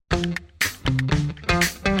Welcome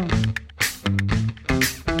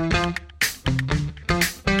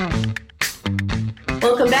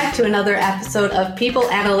back to another episode of People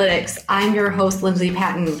Analytics. I'm your host, Lindsay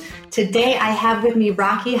Patton. Today, I have with me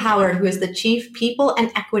Rocki Howard, who is the Chief People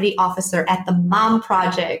and Equity Officer at the Mom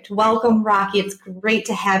Project. Welcome, Rocki. It's great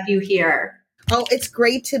to have you here. Oh, it's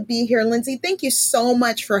great to be here, Lindsay. Thank you so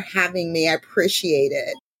much for having me. I appreciate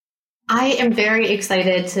it. I am very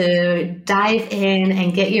excited to dive in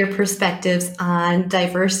and get your perspectives on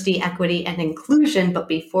diversity, equity, and inclusion. But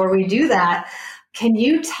before we do that, can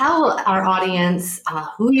you tell our audience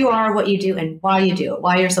who you are, what you do, and why you do it,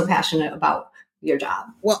 why you're so passionate about your job?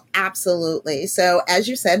 Well, absolutely. So as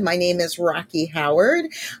you said, my name is Rocki Howard.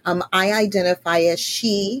 I identify as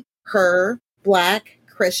she, her, Black,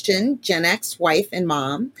 Christian, Gen X, wife, and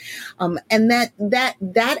mom. And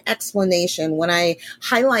that explanation, when I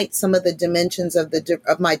highlight some of the dimensions of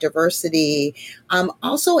my diversity,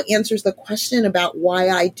 also answers the question about why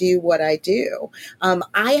I do what I do.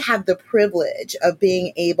 I have the privilege of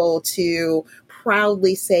being able to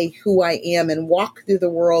proudly say who I am and walk through the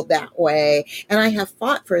world that way. And I have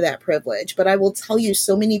fought for that privilege. But I will tell you,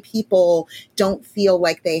 so many people don't feel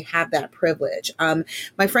like they have that privilege.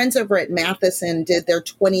 My friends over at Matheson did their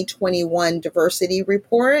 2021 diversity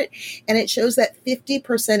report, and it shows that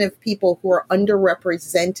 50% of people who are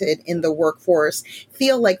underrepresented in the workforce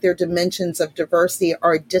feel like their dimensions of diversity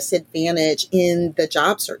are a disadvantage in the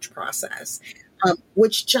job search process.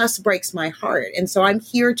 Which just breaks my heart. And so I'm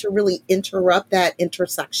here to really interrupt that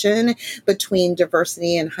intersection between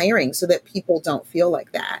diversity and hiring so that people don't feel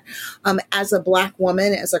like that. As a Black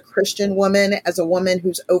woman, as a Christian woman, as a woman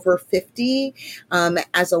who's over 50,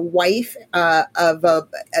 as a wife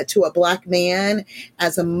to a Black man,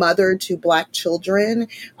 as a mother to Black children,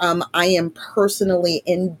 I am personally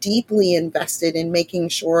and deeply invested in making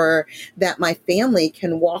sure that my family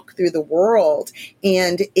can walk through the world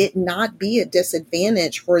and it not be a disadvantage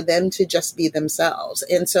for them to just be themselves.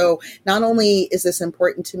 And so not only is this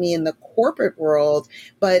important to me in the corporate world,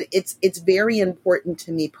 but it's very important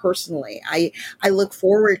to me personally. I look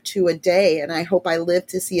forward to a day, and I hope I live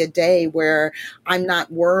to see a day where I'm not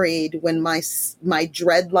worried when my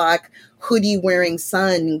dreadlock hoodie wearing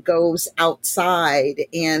son goes outside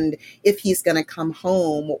and if he's going to come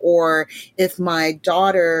home, or if my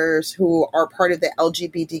daughters who are part of the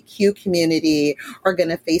LGBTQ community are going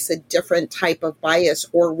to face a different type of bias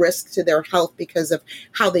or risk to their health because of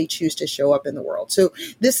how they choose to show up in the world. So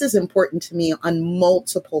this is important to me on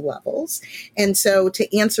multiple levels. And so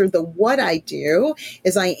to answer the what I do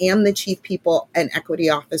is I am the Chief People and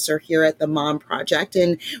Equity Officer here at the Mom Project.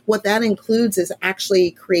 And what that includes is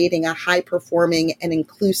actually creating a high-performing and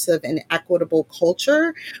inclusive and equitable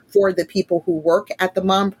culture for the people who work at the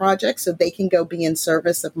Mom Project so they can go be in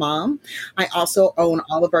service of mom. I also own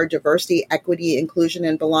all of our diversity, equity, inclusion,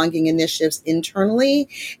 and belonging initiatives internally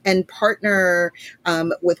and partner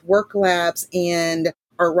with Work Labs and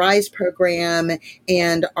our RISE program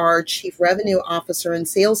and our Chief Revenue Officer and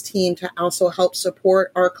sales team to also help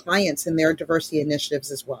support our clients in their diversity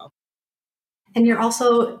initiatives as well. And you're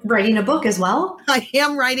also writing a book as well? I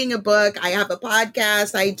am writing a book. I have a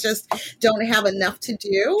podcast. I just don't have enough to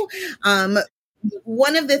do.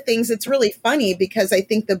 One of the things that's really funny, because I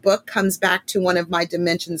think the book comes back to one of my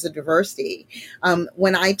dimensions of diversity.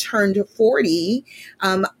 When I turned 40,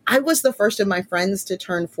 I was the first of my friends to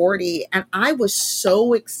turn 40, and I was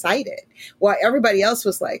so excited. While everybody else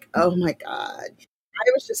was like, oh my God.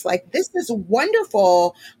 I was just like, this is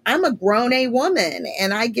wonderful. I'm a grown A woman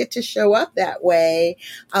and I get to show up that way.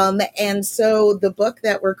 And so the book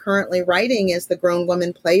that we're currently writing is the Grown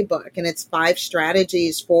Woman Playbook. And it's 5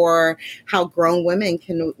 strategies for how grown women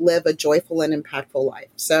can live a joyful and impactful life.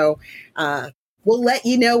 So we'll let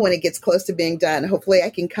you know when it gets close to being done. Hopefully I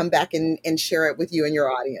can come back and share it with you and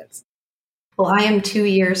your audience. Well, I am 2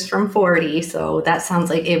 years from 40, so that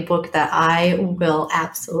sounds like a book that I will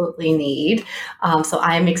absolutely need. So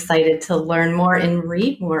I'm excited to learn more and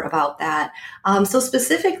read more about that. So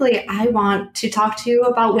specifically, I want to talk to you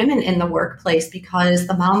about women in the workplace because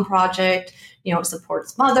the Mom Project,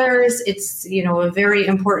 supports mothers. It's, a very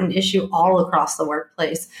important issue all across the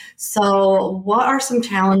workplace. So what are some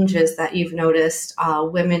challenges that you've noticed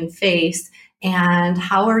women face? And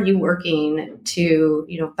how are you working to,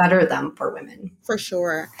 better them for women? For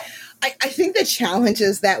sure. I think the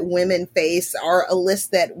challenges that women face are a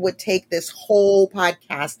list that would take this whole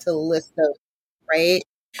podcast to list those, right?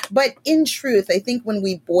 But in truth, I think when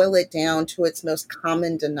we boil it down to its most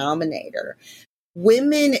common denominator,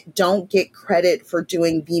 women don't get credit for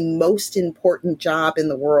doing the most important job in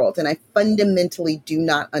the world. And I fundamentally do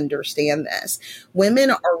not understand this.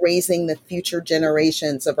 Women are raising the future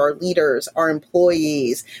generations of our leaders, our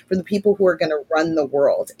employees, for the people who are going to run the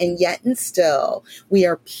world. And yet and still, we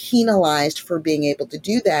are penalized for being able to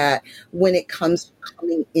do that when it comes to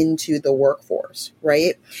coming into the workforce,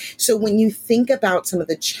 right? So when you think about some of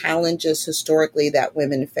the challenges historically that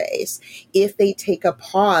women face, if they take a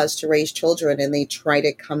pause to raise children and they try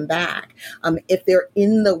to come back, if they're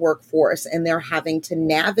in the workforce and they're having to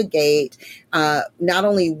navigate not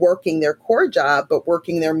only working their core job, but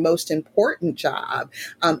working their most important job,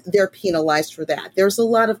 they're penalized for that. There's a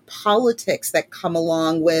lot of politics that come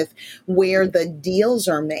along with where the deals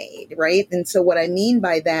are made, right? And so what I mean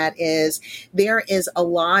by that is there is a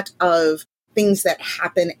lot of things that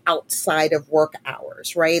happen outside of work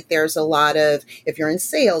hours, right? There's a lot of, if you're in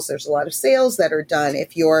sales, there's a lot of sales that are done.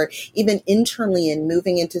 If you're even internally and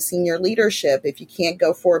moving into senior leadership, if you can't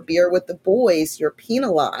go for a beer with the boys, you're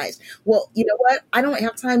penalized. Well, you know what? I don't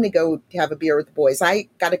have time to go have a beer with the boys. I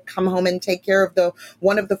got to come home and take care of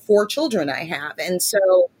one of the 4 children I have. And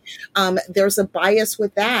so there's a bias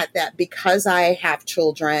with that because I have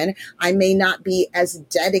children, I may not be as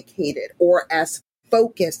dedicated or as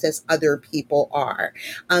focused as other people are.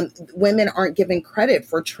 Women aren't given credit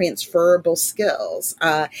for transferable skills.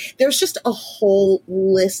 There's just a whole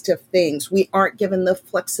list of things. We aren't given the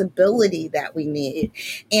flexibility that we need.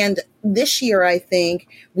 And this year, I think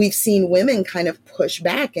we've seen women kind of push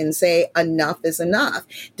back and say enough is enough.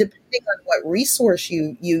 Depending on what resource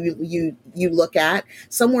you look at,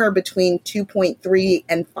 somewhere between 2.3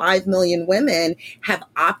 and 5 million women have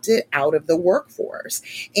opted out of the workforce.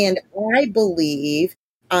 And I believe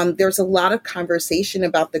there's a lot of conversation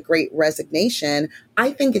about the great resignation.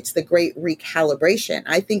 I think it's the great recalibration.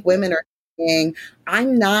 I think women are saying,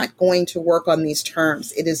 I'm not going to work on these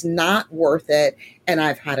terms. It is not worth it. And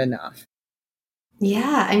I've had enough.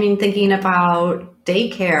 Yeah, I mean, thinking about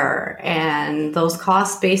daycare and those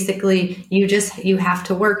costs, basically, you have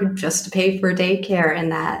to work just to pay for daycare,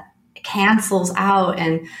 and that cancels out.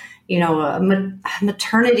 And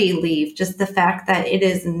maternity leave, just the fact that it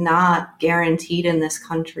is not guaranteed in this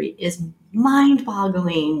country is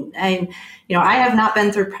mind-boggling. And I have not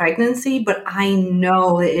been through pregnancy, but I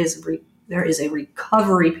know there is a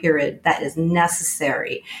recovery period that is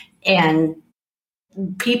necessary, and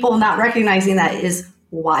people not recognizing that is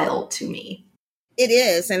wild to me. It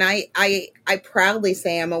is. And I proudly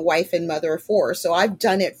say I'm a wife and mother of 4. So I've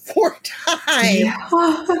done it 4 times. Yeah.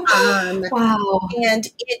 Wow. And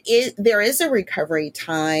there is a recovery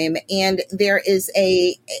time, and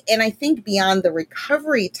and I think beyond the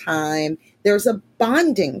recovery time, there's a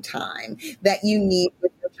bonding time that you need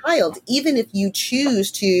with your child. Even if you choose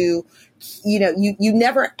to, you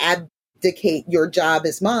never abdicate your job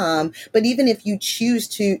as mom, but even if you choose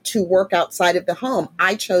to work outside of the home,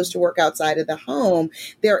 I chose to work outside of the home,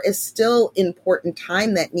 there is still important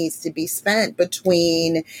time that needs to be spent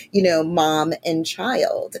between, mom and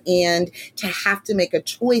child. And to have to make a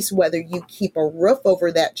choice whether you keep a roof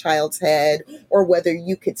over that child's head or whether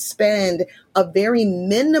you could spend a very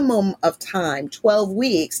minimum of time, 12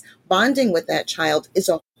 weeks, bonding with that child is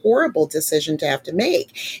a horrible decision to have to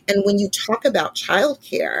make. And when you talk about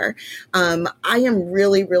childcare, I am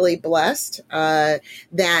really, really blessed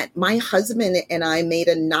that my husband and I made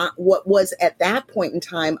what was at that point in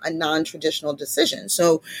time a non-traditional decision.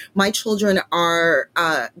 So my children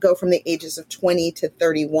go from the ages of 20 to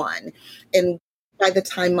 31. And by the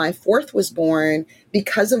time my 4th was born,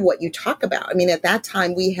 because of what you talk about, I mean, at that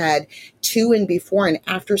time we had 2 in before and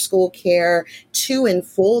after school care, 2 in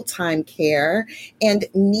full-time care. And,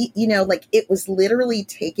 it was literally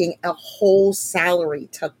taking a whole salary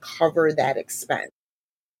to cover that expense,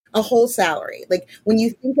 a whole salary. Like when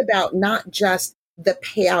you think about not just the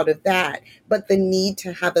payout of that, but the need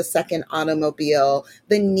to have a second automobile,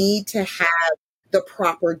 the need to have the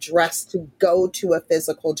proper dress to go to a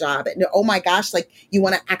physical job. And oh my gosh, like you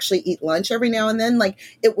want to actually eat lunch every now and then. Like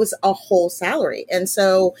it was a whole salary. And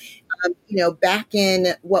so, back in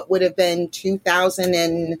what would have been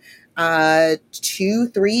 2002,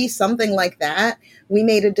 3, something like that, we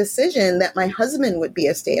made a decision that my husband would be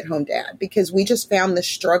a stay-at-home dad because we just found the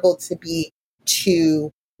struggle to be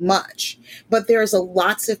too much. But there's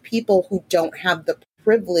lots of people who don't have the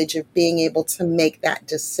privilege of being able to make that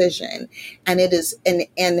decision. And it is,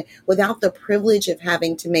 and without the privilege of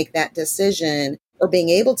having to make that decision or being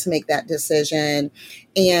able to make that decision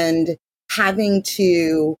and having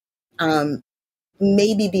to,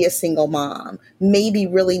 maybe be a single mom, maybe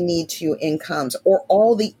really need 2 incomes or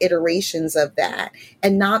all the iterations of that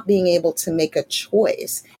and not being able to make a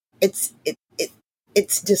choice.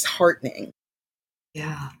 it's disheartening.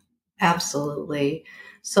 Yeah, absolutely.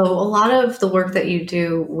 So, a lot of the work that you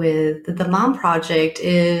do with the Mom Project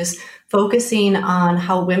is focusing on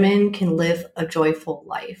how women can live a joyful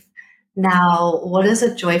life. Now, what does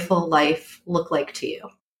a joyful life look like to you?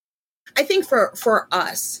 I think for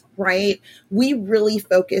us, right, we really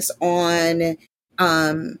focus on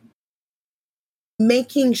um,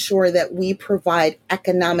 making sure that we provide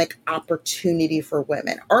economic opportunity for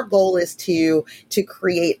women. Our goal is to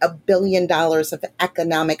create $1 billion of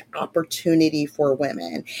economic opportunity for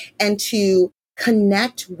women and to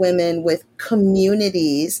connect women with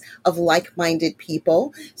communities of like-minded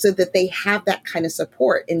people so that they have that kind of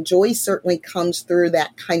support. And joy certainly comes through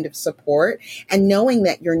that kind of support. And knowing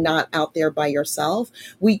that you're not out there by yourself,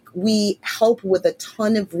 we help with a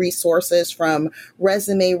ton of resources, from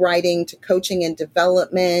resume writing to coaching and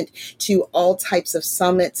development to all types of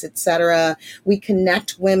summits, etc. We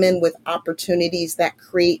connect women with opportunities that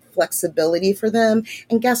create flexibility for them.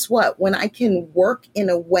 And guess what? When I can work in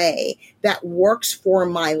a way that works for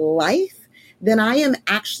my life, then I am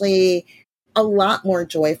actually a lot more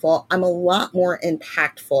joyful. I'm a lot more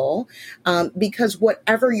impactful, because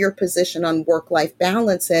whatever your position on work-life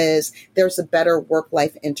balance is, there's a better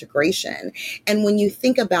work-life integration. And when you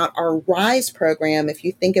think about our RISE program, if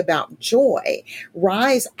you think about joy,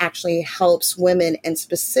 RISE actually helps women, and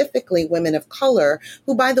specifically women of color,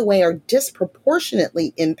 who, by the way, are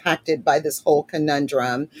disproportionately impacted by this whole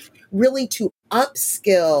conundrum, really to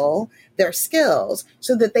upskill their skills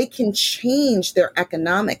so that they can change their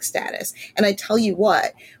economic status. And I tell you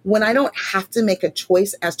what, when I don't have to make a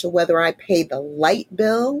choice as to whether I pay the light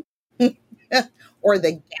bill or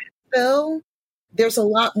the gas bill, there's a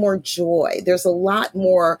lot more joy. There's a lot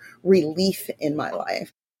more relief in my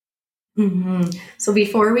life. So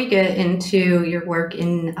before we get into your work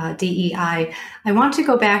in DEI, I want to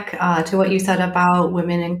go back to what you said about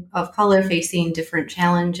of color facing different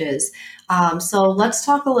challenges. So let's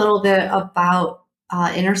talk a little bit about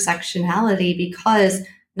intersectionality, because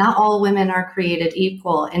not all women are created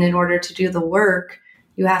equal. And in order to do the work,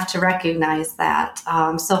 you have to recognize that.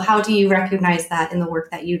 So how do you recognize that in the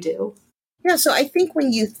work that you do? Yeah, so I think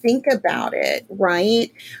when you think about it,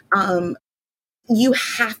 right, you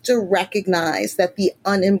have to recognize that the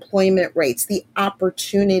unemployment rates, the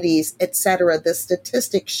opportunities, et cetera, the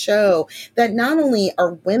statistics show that not only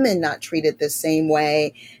are women not treated the same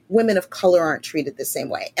way, women of color aren't treated the same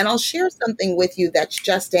way. And I'll share something with you that's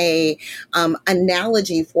just a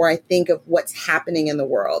analogy for, I think, of what's happening in the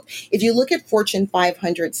world. If you look at Fortune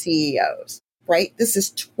 500 CEOs, right, this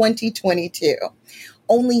is 2022.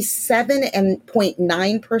 Only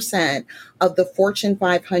 7.9% of the Fortune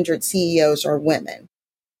 500 CEOs are women.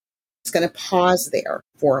 It's going to pause there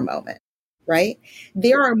for a moment, right?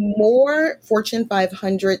 There are more Fortune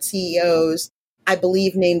 500 CEOs, I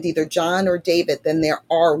believe, named either John or David, than there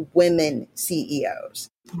are women CEOs.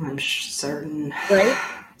 I'm certain. Right?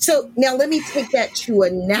 So now let me take that to a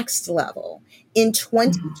next level. In Mhm.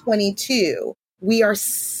 2022, we are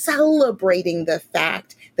celebrating the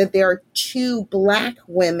fact that there are 2 Black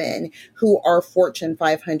women who are Fortune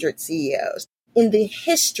 500 CEOs. In the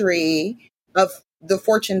history of the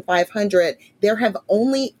Fortune 500, there have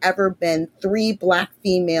only ever been 3 Black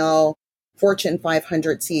female Fortune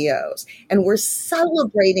 500 CEOs. And we're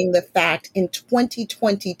celebrating the fact in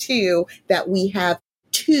 2022 that we have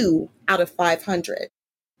 2 out of 500.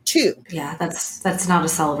 2. Yeah, that's not a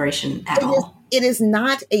celebration at It is all. it is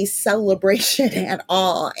not a celebration at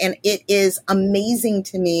all. And it is amazing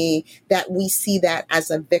to me that we see that as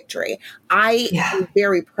a victory. I Yeah. am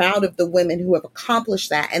very proud of the women who have accomplished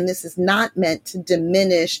that. And this is not meant to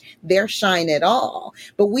diminish their shine at all.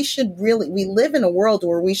 But we live in a world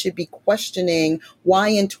where we should be questioning why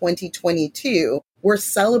in 2022 we're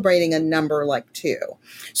celebrating a number like 2.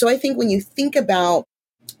 So I think when you think about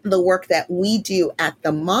the work that we do at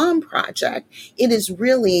the Mom Project, it is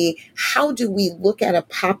really, how do we look at a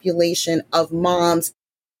population of moms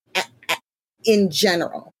in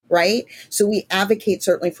general, right? So we advocate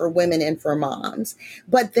certainly for women and for moms.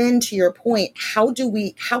 But then to your point, how can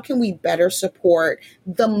we better support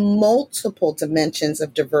the multiple dimensions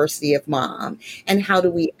of diversity of mom, and how do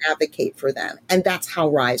we advocate for them? And that's how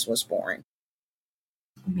RISE was born.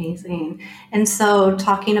 Amazing. And so,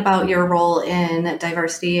 talking about your role in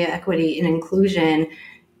diversity, equity, and inclusion,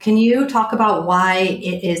 can you talk about why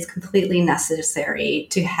it is completely necessary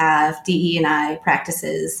to have DE&I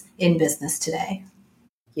practices in business today?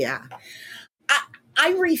 Yeah. I,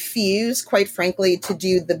 I refuse, quite frankly, to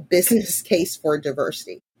do the business case for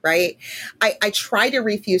diversity, right? I try to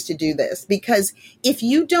refuse to do this because if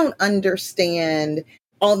you don't understand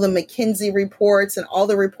all the McKinsey reports and all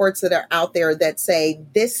the reports that are out there that say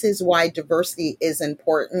this is why diversity is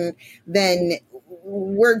important, then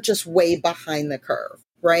we're just way behind the curve,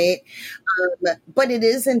 right? But it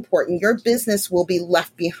is important. Your business will be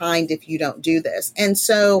left behind if you don't do this. And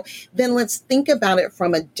so then let's think about it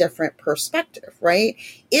from a different perspective, right?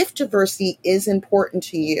 If diversity is important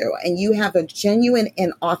to you and you have a genuine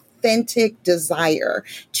and authentic desire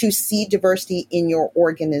to see diversity in your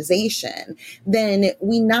organization, then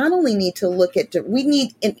we not only need to look at, we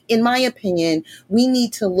need, in my opinion, we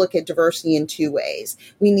need to look at diversity in two ways.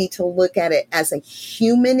 We need to look at it as a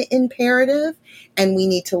human imperative, and we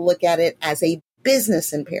need to look at it as a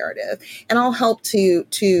business imperative. And I'll help to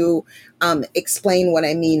explain what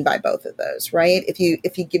I mean by both of those, right? If you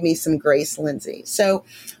give me some grace, Lindsay. So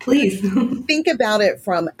Please. think about it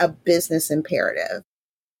from a business imperative.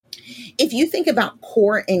 If you think about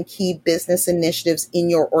core and key business initiatives in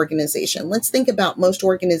your organization, let's think about most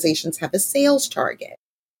organizations have a sales target.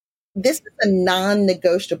 This is a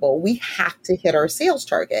non-negotiable. We have to hit our sales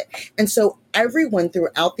target. And so everyone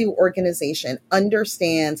throughout the organization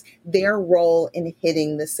understands their role in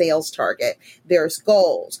hitting the sales target. There's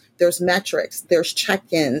goals, there's metrics, there's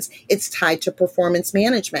check-ins. It's tied to performance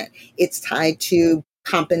management. It's tied to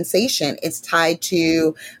compensation. It's tied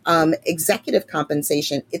to executive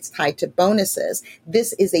compensation. It's tied to bonuses.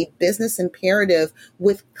 This is a business imperative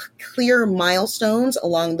with clear milestones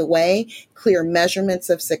along the way, clear measurements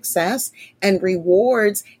of success and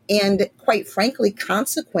rewards, and quite frankly,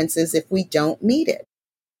 consequences if we don't meet it.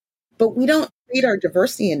 But we don't treat our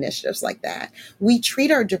diversity initiatives like that. We treat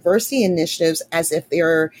our diversity initiatives as if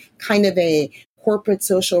they're kind of a corporate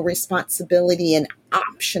social responsibility and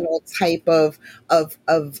optional type of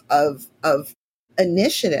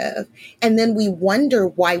initiative. And then we wonder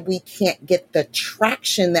why we can't get the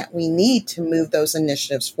traction that we need to move those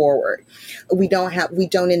initiatives forward. We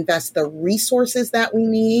don't invest the resources that we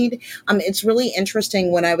need. It's really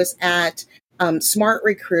interesting. When I was at Smart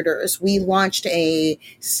Recruiters, we launched a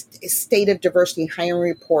state of diversity hiring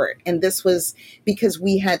report. And this was because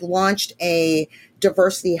we had launched a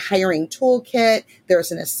diversity hiring toolkit.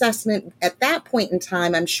 There's an assessment at that point in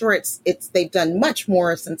time. I'm sure they've done much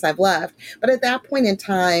more since I've left, but at that point in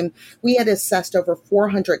time, we had assessed over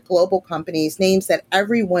 400 global companies, names that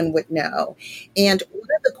everyone would know. And one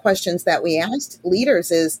of the questions that we asked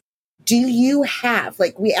leaders is, do you have,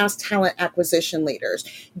 like we asked talent acquisition leaders,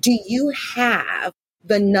 do you have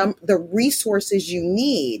the resources you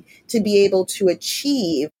need to be able to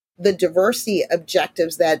achieve the diversity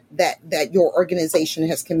objectives that your organization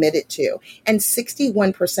has committed to? And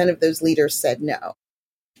 61% of those leaders said no.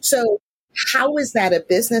 So how is that a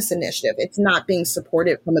business initiative? It's not being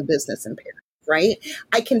supported from a business imperative, right?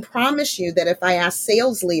 I can promise you that if I ask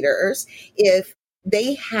sales leaders if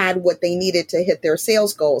they had what they needed to hit their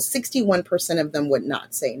sales goals, 61% of them would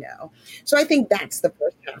not say no. So I think that's the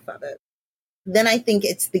first half of it. Then I think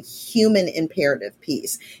it's the human imperative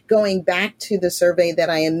piece. Going back to the survey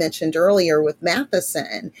that I mentioned earlier with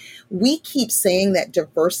Matheson, we keep saying that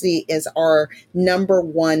diversity is our number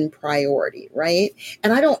one priority, right?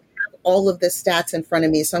 And I don't have all of the stats in front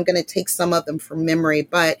of me, so I'm going to take some of them from memory.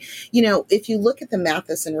 But, if you look at the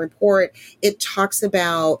Matheson report, it talks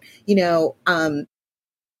about,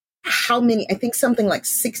 how many, I think something like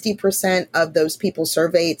 60% of those people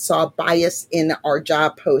surveyed saw bias in our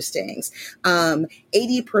job postings.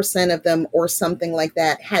 80% of them or something like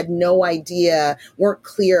that had no idea, weren't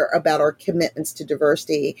clear about our commitments to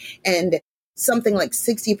diversity. And something like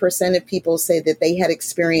 60% of people say that they had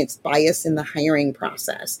experienced bias in the hiring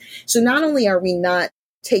process. So not only are we not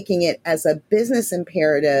taking it as a business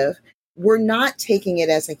imperative, we're not taking it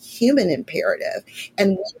as a human imperative.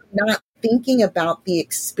 And we're not thinking about the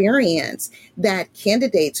experience that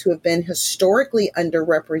candidates who have been historically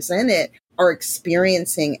underrepresented are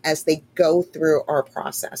experiencing as they go through our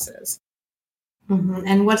processes. Mm-hmm.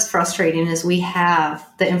 And what's frustrating is we have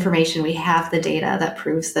the information, we have the data that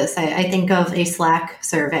proves this. I think of a Slack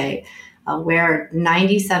survey where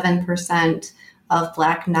 97% of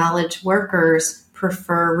Black knowledge workers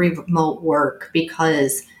prefer remote work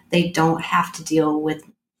because they don't have to deal with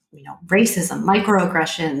racism,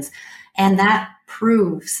 microaggressions. And that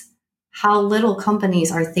proves how little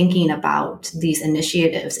companies are thinking about these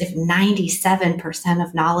initiatives. If 97%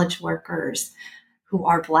 of knowledge workers who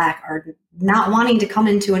are Black are not wanting to come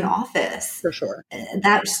into an office, For sure.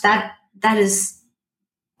 That is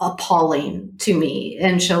appalling to me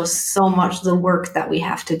and shows so much the work that we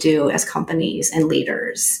have to do as companies and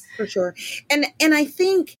leaders. For sure. And I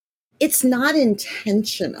think it's not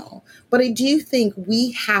intentional, but I do think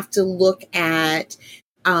we have to look at,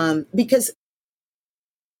 because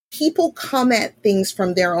people come at things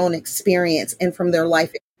from their own experience and from their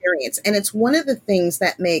life experience. And it's one of the things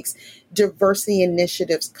that makes diversity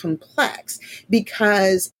initiatives complex,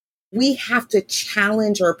 because we have to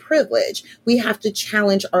challenge our privilege. We have to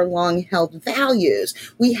challenge our long held values.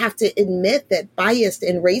 We have to admit that bias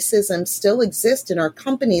and racism still exist in our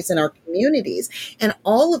companies and our communities. And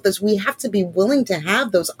all of this, we have to be willing to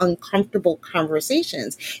have those uncomfortable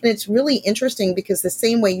conversations. And it's really interesting because the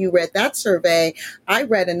same way you read that survey, I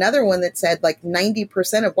read another one that said like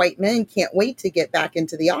 90% of white men can't wait to get back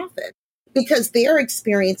into the office, because their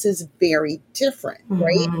experience is very different,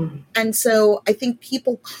 right? Mm-hmm. And so I think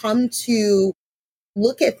people come to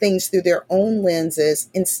look at things through their own lenses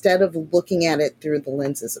instead of looking at it through the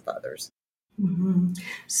lenses of others. Mm-hmm.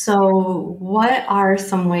 So, what are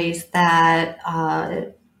some ways that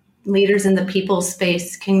leaders in the people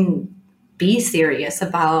space can be serious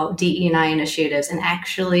about DE&I initiatives and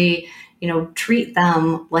actually, treat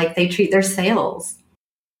them like they treat their sales?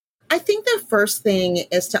 I think the first thing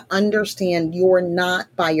is to understand you're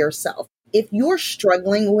not by yourself. If you're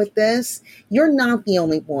struggling with this, you're not the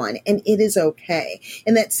only one, and it is okay.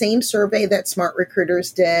 In that same survey that Smart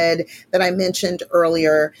Recruiters did that I mentioned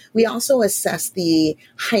earlier, we also assessed the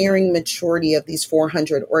hiring maturity of these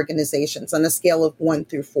 400 organizations on a scale of 1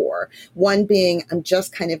 through 4. 1 being, I'm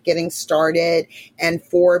just kind of getting started, and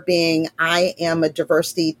 4 being, I am a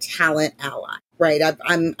diversity talent ally. Right.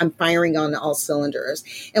 I'm firing on all cylinders.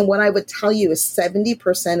 And what I would tell you is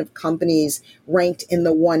 70% of companies ranked in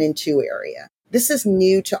the 1 and 2 area. This is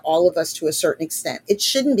new to all of us to a certain extent. It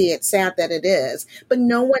shouldn't be. It's sad that it is, but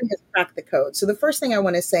no one has cracked the code. So the first thing I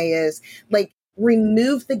want to say is, like,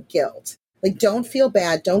 remove the guilt. Like, don't feel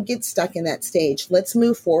bad. Don't get stuck in that stage. Let's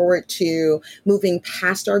move forward to moving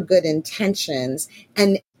past our good intentions,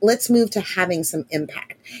 and let's move to having some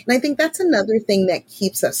impact. And I think that's another thing that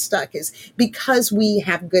keeps us stuck, is because we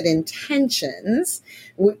have good intentions,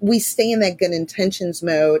 we stay in that good intentions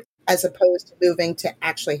mode as opposed to moving to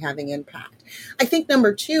actually having impact. I think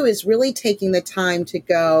number 2 is really taking the time to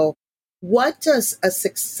go, what does a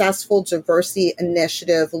successful diversity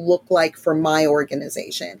initiative look like for my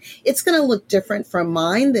organization? It's going to look different from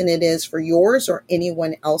mine than it is for yours or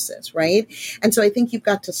anyone else's, right? And so I think you've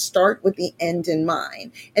got to start with the end in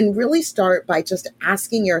mind, and really start by just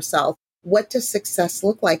asking yourself, what does success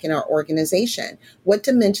look like in our organization? What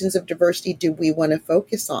dimensions of diversity do we want to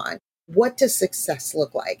focus on? What does success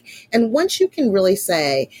look like? And once you can really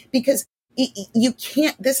say, because you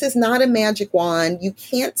can't, this is not a magic wand. You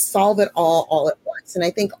can't solve it all at once. And I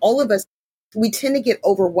think all of us, we tend to get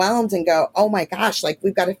overwhelmed and go, oh my gosh, like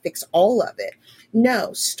we've got to fix all of it.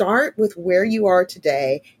 No, start with where you are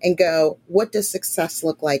today and go, what does success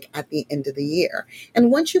look like at the end of the year? And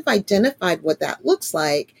once you've identified what that looks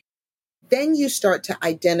like, then you start to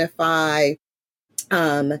identify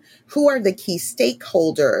who are the key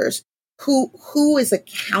stakeholders, who is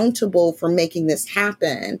accountable for making this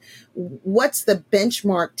happen. What's the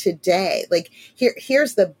benchmark today? Like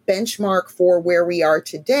here's the benchmark for where we are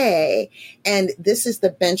today, and this is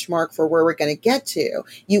the benchmark for where we're going to get to.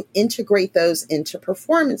 You integrate those into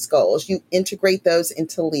performance goals. You integrate those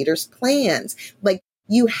into leaders' plans. Like,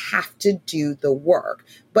 you have to do the work,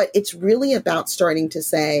 but it's really about starting to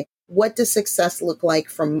say, what does success look like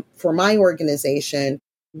for my organization?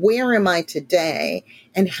 Where am I today?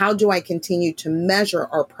 And how do I continue to measure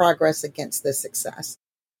our progress against this success?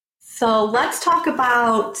 So let's talk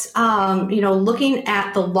about, looking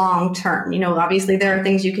at the long term. Obviously there are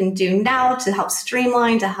things you can do now to help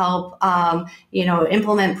streamline, to help,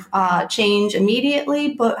 implement change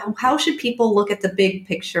immediately. But how should people look at the big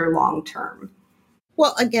picture long term?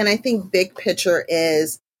 Well, again, I think big picture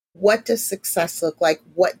is, what does success look like?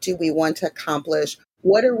 What do we want to accomplish?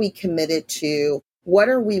 What are we committed to? What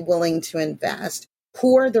are we willing to invest?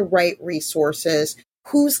 Who are the right resources?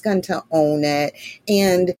 Who's going to own it?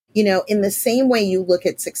 And, in the same way you look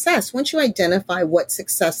at success, once you identify what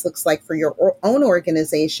success looks like for your own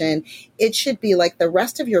organization, it should be like the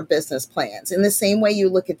rest of your business plans. In the same way you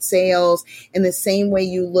look at sales, in the same way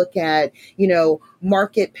you look at,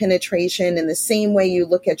 market penetration, in the same way you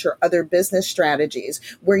look at your other business strategies,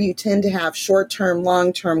 where you tend to have short-term,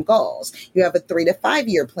 long-term goals. You have a 3 to 5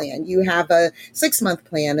 year plan. You have a 6-month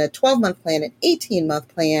plan, a 12-month plan, an 18-month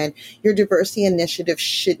plan. Your diversity initiative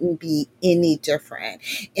shouldn't be any different.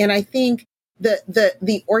 And I think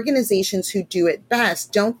the organizations who do it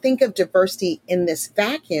best don't think of diversity in this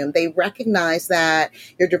vacuum. They recognize that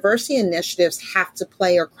your diversity initiatives have to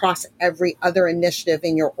play across every other initiative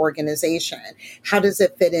in your organization. How does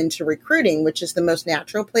it fit into recruiting, which is the most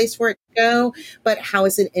natural place for it go, but how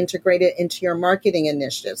is it integrated into your marketing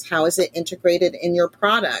initiatives? How is it integrated in your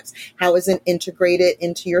products? How is it integrated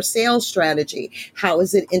into your sales strategy? How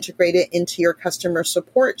is it integrated into your customer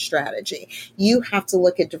support strategy? You have to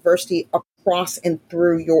look at diversity across and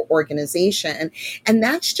through your organization. And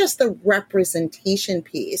that's just the representation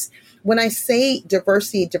piece. When I say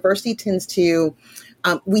diversity, diversity tends to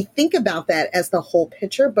we think about that as the whole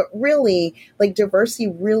picture, but really, like diversity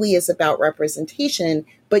really is about representation,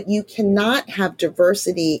 but you cannot have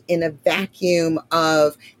diversity in a vacuum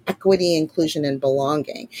of equity, inclusion, and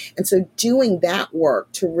belonging. And so doing that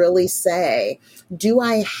work to really say, do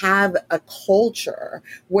I have a culture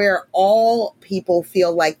where all people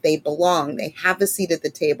feel like they belong? They have a seat at the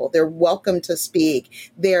table. They're welcome to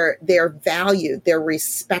speak. They're valued. They're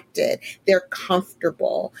respected. They're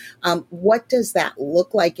comfortable. What does that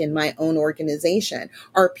look like in my own organization?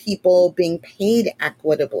 Are people being paid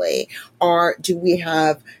equitably? Do we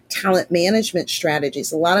have talent management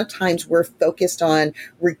strategies? A lot of times we're focused on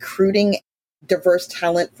recruiting diverse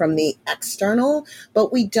talent from the external,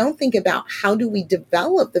 but we don't think about how do we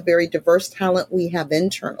develop the very diverse talent we have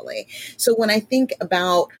internally. So when I think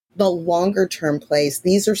about the longer term plays,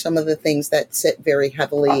 these are some of the things that sit very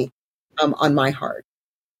heavily on my heart.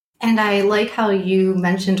 And I like how you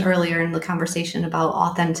mentioned earlier in the conversation about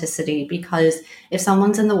authenticity, because if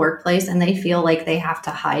someone's in the workplace and they feel like they have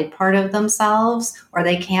to hide part of themselves or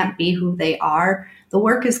they can't be who they are, the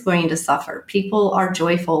work is going to suffer. People are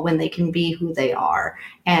joyful when they can be who they are.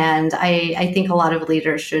 And I think a lot of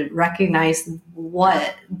leaders should recognize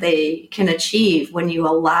what they can achieve when you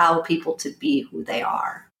allow people to be who they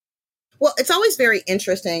are. Well, it's always very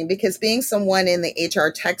interesting because being someone in the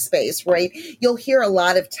HR tech space, right, you'll hear a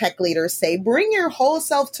lot of tech leaders say, bring your whole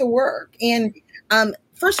self to work. And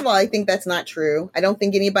first of all, I think that's not true. I don't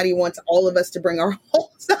think anybody wants all of us to bring our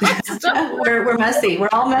whole selves to work. We're messy. We're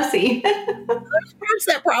all messy. First,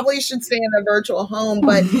 that probably should stay in a virtual home.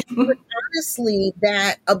 But honestly,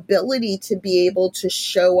 that ability to be able to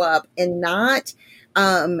show up and not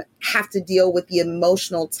have to deal with the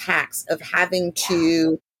emotional tax of having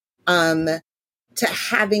to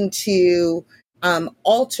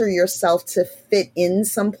alter yourself to fit in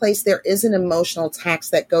someplace. There is an emotional tax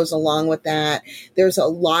that goes along with that. There's a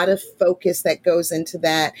lot of focus that goes into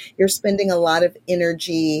that. You're spending a lot of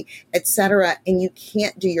energy, etc., and you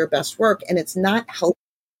can't do your best work, and it's not helpful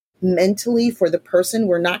mentally for the person.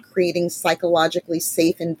 We're not creating psychologically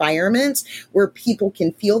safe environments where people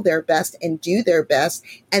can feel their best and do their best,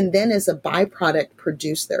 and then as a byproduct,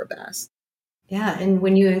 produce their best. Yeah, and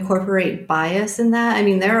when you incorporate bias in that, I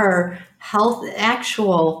mean, there are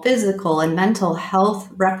actual physical and mental health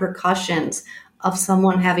repercussions of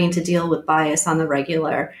someone having to deal with bias on the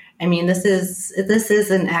regular. I mean, this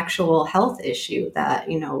is an actual health issue that,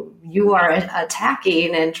 you are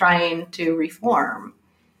attacking and trying to reform.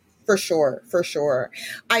 For sure, for sure.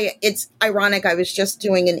 It's ironic. I was just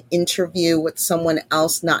doing an interview with someone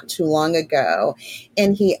else not too long ago,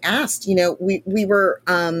 and he asked, we were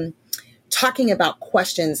talking about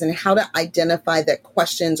questions and how to identify that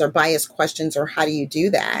questions are biased questions, or how do you do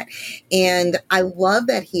that? And I love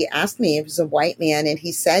that he asked me, it was a white man, and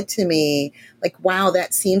he said to me, like, wow,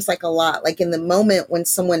 that seems like a lot. Like in the moment when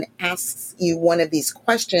someone asks you one of these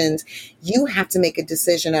questions, you have to make a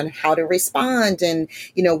decision on how to respond and,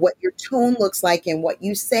 what your tone looks like and what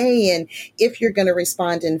you say, and if you're going to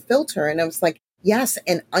respond and filter. And I was like, yes,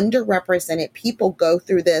 and underrepresented people go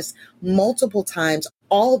through this multiple times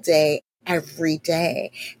all day, every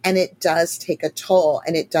day. And it does take a toll,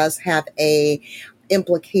 and it does have a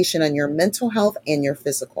implication on your mental health and your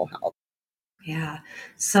physical health. Yeah.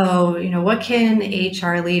 So, what can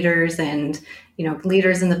HR leaders and,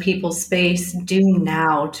 leaders in the people space do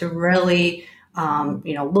now to really,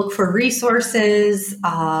 look for resources,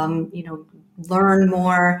 learn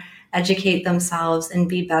more, educate themselves, and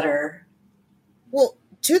be better? Well,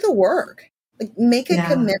 do the work. Like, make a Yeah.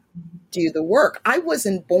 commitment. Do the work. I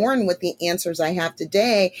wasn't born with the answers I have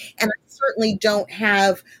today, and I certainly don't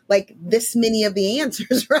have like this many of the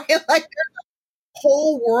answers, right? Like there's a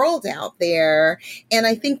whole world out there. And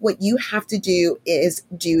I think what you have to do is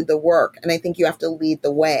do the work. And I think you have to lead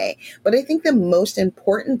the way. But I think the most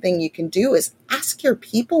important thing you can do is ask your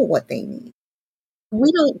people what they need.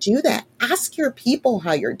 We don't do that. Ask your people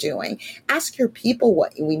how you're doing. Ask your people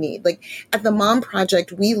what we need. Like at the Mom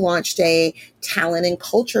Project, we launched a talent and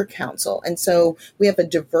culture council. And so we have a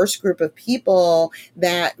diverse group of people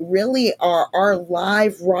that really are our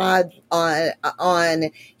live rod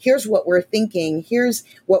on here's what we're thinking, here's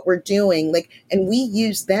what we're doing. Like, and we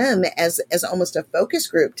use them as almost a focus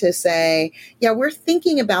group to say, yeah, we're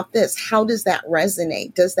thinking about this. How does that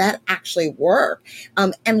resonate? Does that actually work?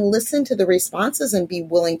 And listen to the responses and be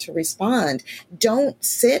willing to respond. Don't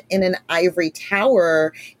sit in an ivory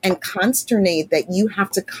tower and consternate that you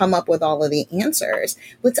have to come up with all of the answers.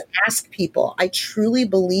 Let's ask people. I truly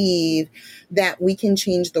believe that we can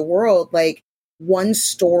change the world like one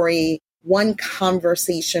story, one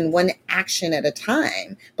conversation, one action at a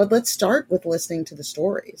time. But let's start with listening to the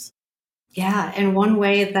stories. Yeah, and one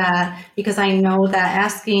way that, because I know that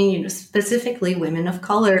asking, specifically women of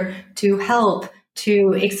color to help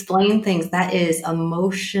to explain things, that is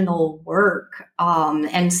emotional work.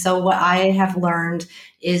 And so what I have learned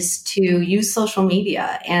is to use social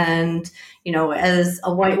media. And, as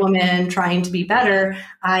a white woman trying to be better,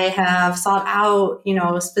 I have sought out,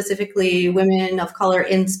 specifically women of color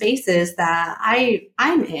in spaces that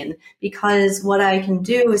I'm in, because what I can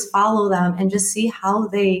do is follow them and just see how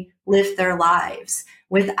they live their lives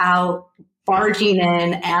without barging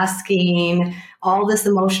in, asking all this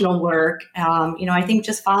emotional work. I think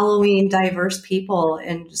just following diverse people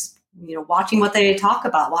and just, watching what they talk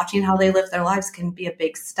about, watching how they live their lives can be a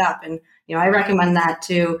big step. And, I recommend that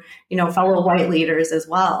to, fellow white leaders as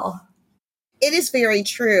well. It is very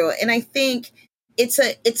true. And I think it's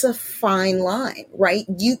a fine line, right?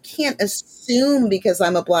 You can't assume because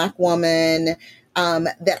I'm a Black woman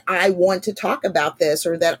that I want to talk about this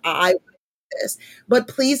or that I want this. But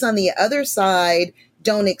please, on the other side,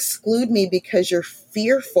 don't exclude me because you're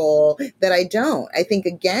fearful that I don't. I think,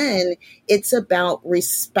 again, it's about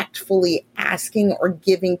respectfully asking or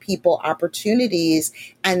giving people opportunities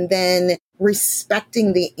and then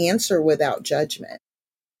respecting the answer without judgment.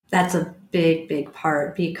 That's a big, big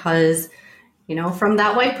part because, from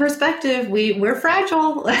that white perspective, we're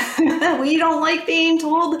fragile. We don't like being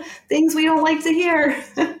told things we don't like to hear.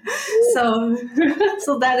 So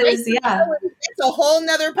that is, yeah. It's a whole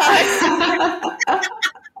nother podcast.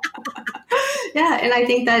 Yeah, and I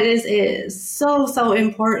think that is so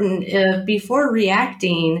important. Before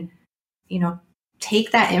reacting,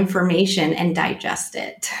 take that information and digest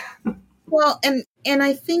it. Well, and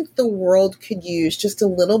I think the world could use just a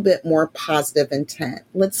little bit more positive intent.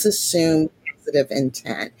 Let's assume positive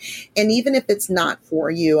intent. And even if it's not for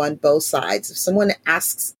you on both sides, if someone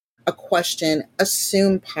asks a question,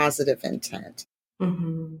 assume positive intent.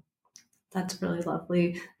 Mm-hmm. That's really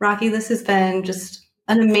lovely. Rocki, this has been just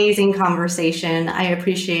an amazing conversation. I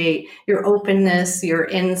appreciate your openness, your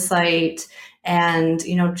insight, and,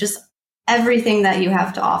 just everything that you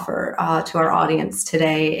have to offer to our audience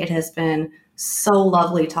today. It has been so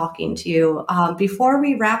lovely talking to you. Before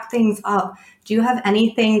we wrap things up, do you have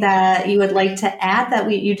anything that you would like to add that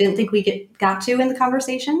you didn't think we got to in the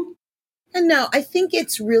conversation? And no, I think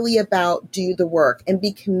it's really about do the work and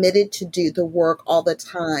be committed to do the work all the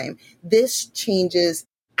time. This changes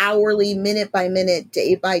hourly, minute by minute,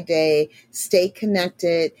 day by day. Stay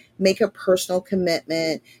connected, make a personal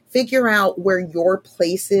commitment, figure out where your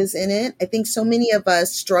place is in it. I think so many of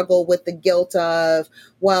us struggle with the guilt of,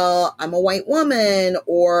 well, I'm a white woman,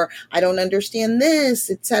 or I don't understand this,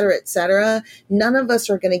 et cetera, et cetera. None of us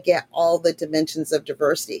are going to get all the dimensions of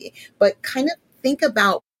diversity, but kind of think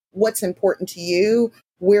about what's important to you,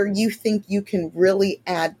 where you think you can really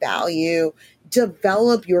add value,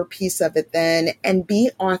 develop your piece of it then, and be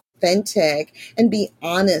authentic and be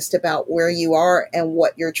honest about where you are and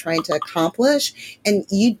what you're trying to accomplish. And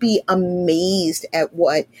you'd be amazed at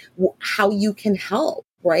how you can help,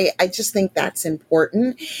 right? I just think that's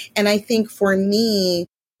important. And I think for me,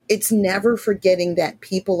 it's never forgetting that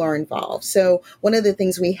people are involved. So one of the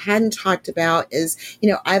things we hadn't talked about is,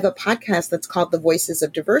 I have a podcast that's called The Voices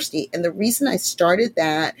of Diversity. And the reason I started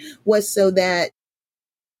that was so that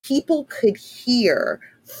people could hear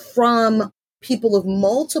from people of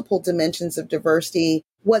multiple dimensions of diversity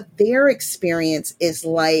what their experience is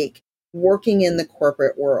like working in the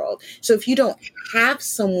corporate world. So if you don't have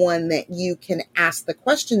someone that you can ask the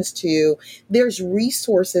questions to, there's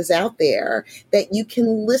resources out there that you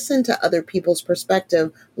can listen to other people's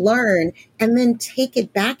perspective, learn, and then take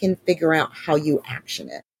it back and figure out how you action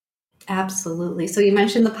it. Absolutely. So you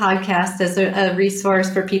mentioned the podcast as a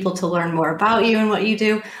resource for people to learn more about you and what you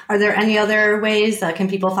do. Are there any other ways can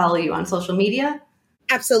people follow you on social media?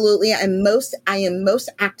 Absolutely. I am most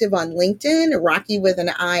active on LinkedIn, Rocki with an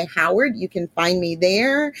I Howard. You can find me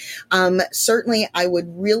there. Certainly, I would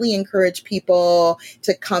really encourage people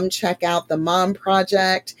to come check out the Mom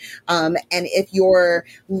Project. And if you're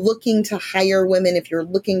looking to hire women, if you're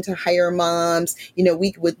looking to hire moms,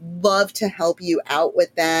 we would love to help you out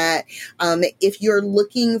with that. If you're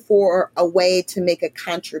looking for a way to make a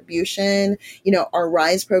contribution, our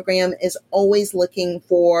RISE program is always looking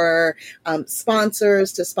for sponsors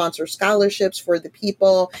to sponsor scholarships for the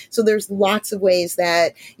people. So there's lots of ways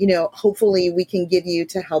that, hopefully we can give you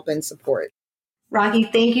to help and support.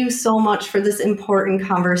 Rocki, thank you so much for this important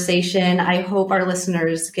conversation. I hope our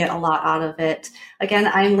listeners get a lot out of it. Again,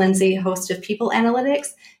 I'm Lindsay, host of People Analytics.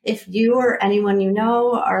 If you or anyone you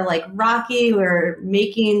know are like Rocki, who are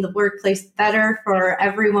making the workplace better for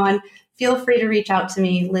everyone, feel free to reach out to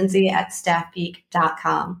me,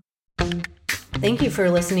 lindsay@staffgeek.com. Thank you for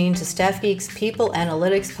listening to Staff Geek's People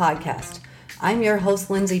Analytics podcast. I'm your host,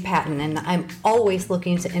 Lindsay Patton, and I'm always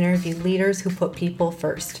looking to interview leaders who put people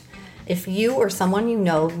first. If you or someone you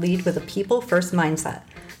know lead with a people-first mindset,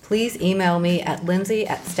 please email me at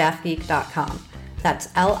lindsay@staffgeek.com. That's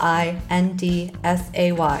LINDSAY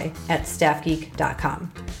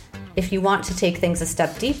 @staffgeek.com. If you want to take things a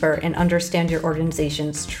step deeper and understand your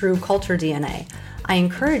organization's true culture DNA, I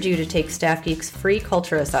encourage you to take Staff Geek's free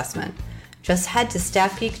culture assessment. Just head to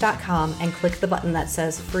staffgeek.com and click the button that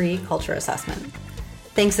says Free Culture Assessment.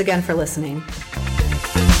 Thanks again for listening.